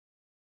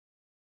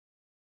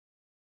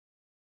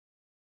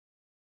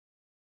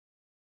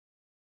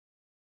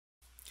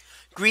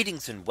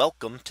Greetings and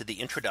welcome to the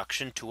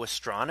introduction to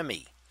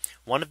astronomy.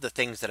 One of the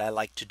things that I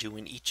like to do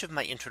in each of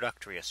my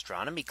introductory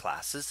astronomy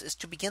classes is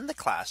to begin the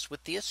class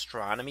with the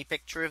astronomy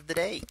picture of the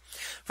day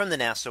from the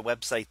NASA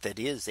website, that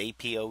is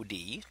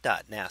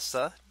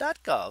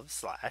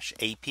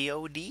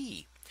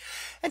apod.nasa.gov/apod.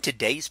 And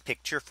today's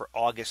picture for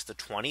August the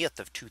 20th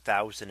of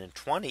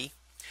 2020.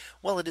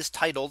 Well, it is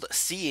titled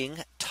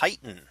Seeing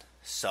Titan.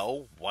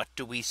 So what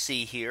do we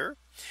see here?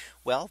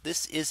 Well,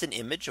 this is an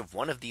image of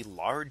one of the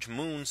large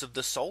moons of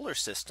the solar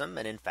system,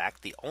 and in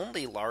fact the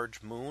only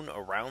large moon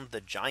around the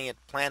giant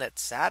planet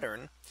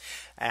Saturn,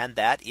 and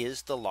that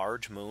is the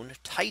large moon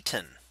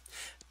Titan.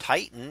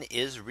 Titan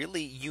is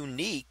really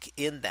unique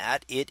in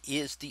that it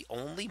is the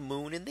only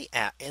moon in the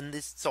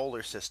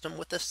solar system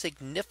with a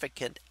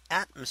significant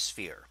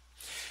atmosphere.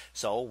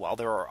 So while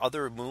there are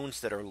other moons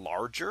that are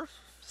larger,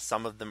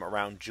 some of them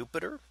around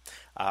Jupiter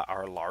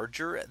are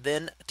larger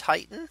than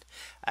Titan,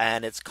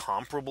 and it's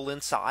comparable in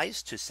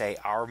size to, say,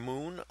 our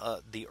moon,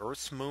 the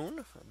Earth's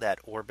moon that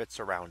orbits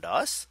around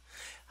us.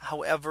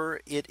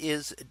 However, it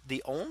is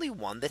the only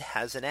one that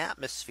has an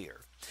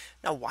atmosphere.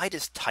 Now, why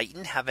does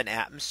Titan have an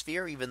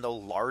atmosphere even though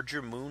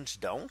larger moons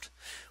don't?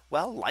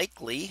 Well,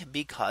 likely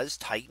because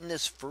Titan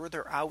is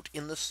further out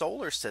in the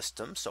solar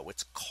system, so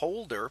it's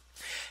colder,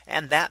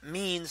 and that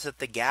means that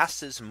the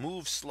gases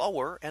move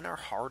slower and are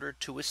harder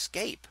to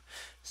escape.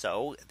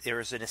 So there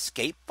is an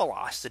escape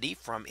velocity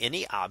from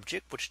any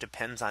object which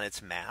depends on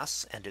its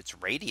mass and its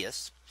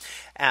radius,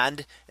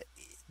 and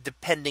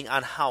depending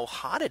on how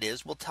hot it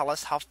is will tell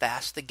us how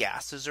fast the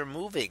gases are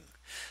moving.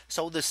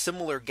 So the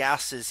similar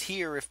gases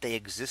here, if they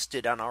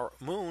existed on our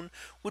moon,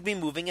 would be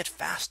moving it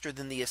faster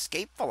than the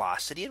escape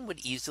velocity and would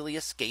easily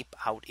escape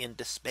out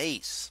into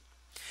space.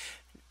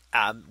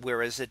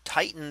 Whereas at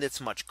Titan,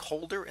 that's much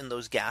colder and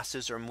those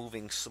gases are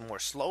moving more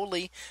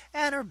slowly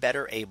and are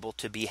better able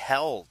to be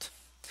held.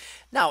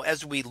 Now,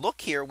 as we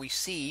look here, we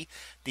see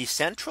the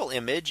central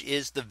image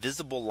is the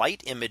visible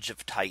light image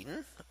of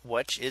Titan,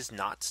 which is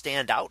not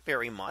stand out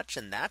very much.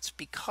 And that's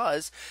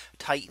because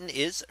Titan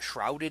is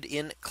shrouded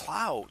in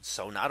clouds.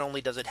 So not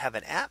only does it have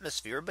an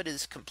atmosphere, but it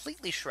is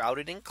completely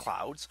shrouded in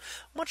clouds,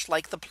 much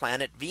like the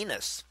planet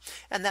Venus.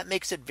 And that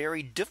makes it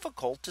very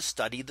difficult to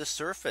study the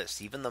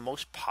surface. Even the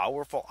most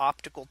powerful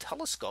optical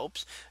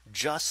telescopes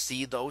just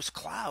see those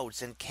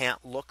clouds and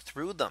can't look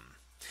through them.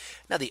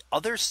 Now, the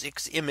other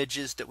 6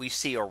 images that we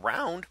see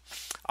around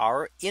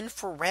are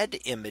infrared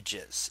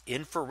images.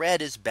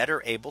 Infrared is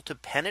better able to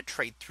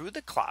penetrate through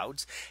the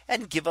clouds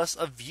and give us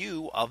a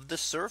view of the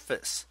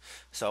surface.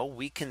 So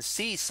we can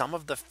see some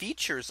of the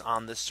features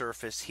on the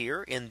surface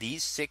here in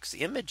these 6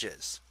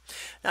 images.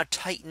 Now,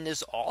 Titan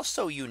is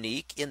also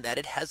unique in that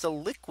it has a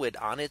liquid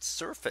on its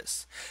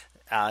surface.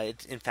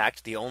 In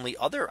fact, the only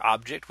other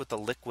object with a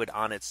liquid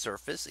on its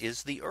surface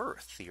is the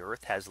Earth. The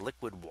Earth has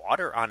liquid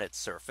water on its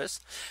surface.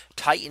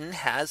 Titan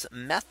has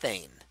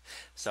methane.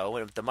 So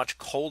at the much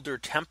colder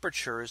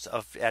temperatures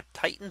at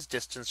Titan's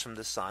distance from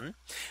the sun,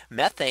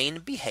 methane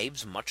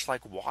behaves much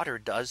like water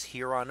does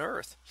here on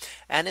Earth.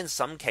 And in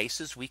some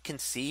cases we can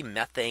see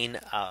methane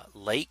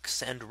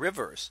lakes and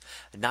rivers,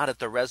 not at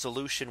the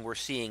resolution we're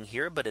seeing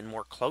here, but in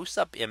more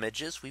close-up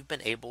images we've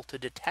been able to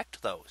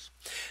detect those.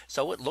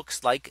 So it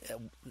looks like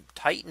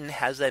Titan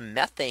has a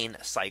methane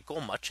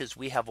cycle, much as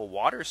we have a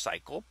water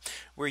cycle,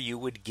 where you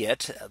would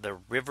get the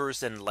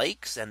rivers and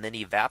lakes and then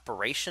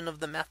evaporation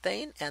of the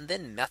methane and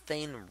then methane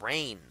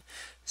rain.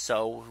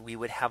 So we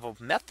would have a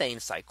methane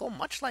cycle,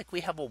 much like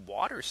we have a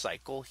water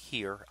cycle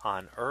here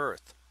on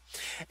Earth.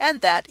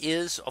 And that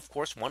is, of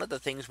course, one of the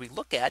things we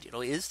look at,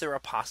 is there a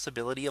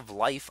possibility of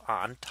life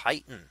on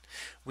Titan?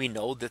 We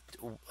know that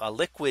a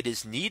liquid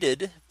is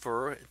needed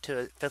to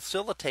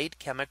facilitate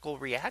chemical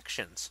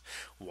reactions.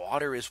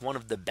 Water is one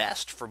of the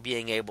best for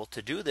being able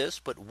to do this.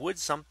 But would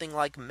something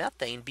like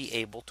methane be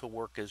able to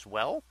work as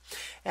well?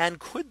 And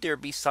could there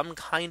be some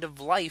kind of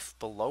life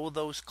below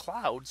those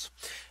clouds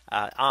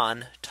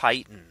on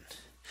Titan?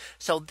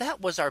 So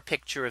that was our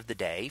picture of the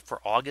day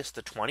for August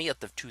the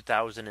 20th of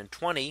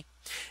 2020.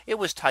 It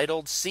was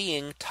titled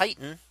Seeing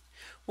Titan.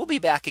 We'll be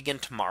back again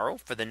tomorrow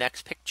for the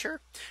next picture,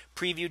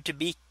 previewed to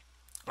be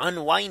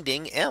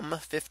Unwinding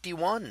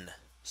M51.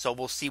 So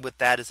we'll see what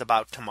that is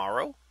about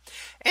tomorrow.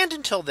 And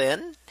until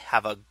then,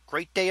 have a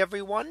great day,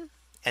 everyone,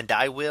 and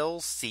I will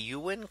see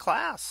you in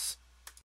class.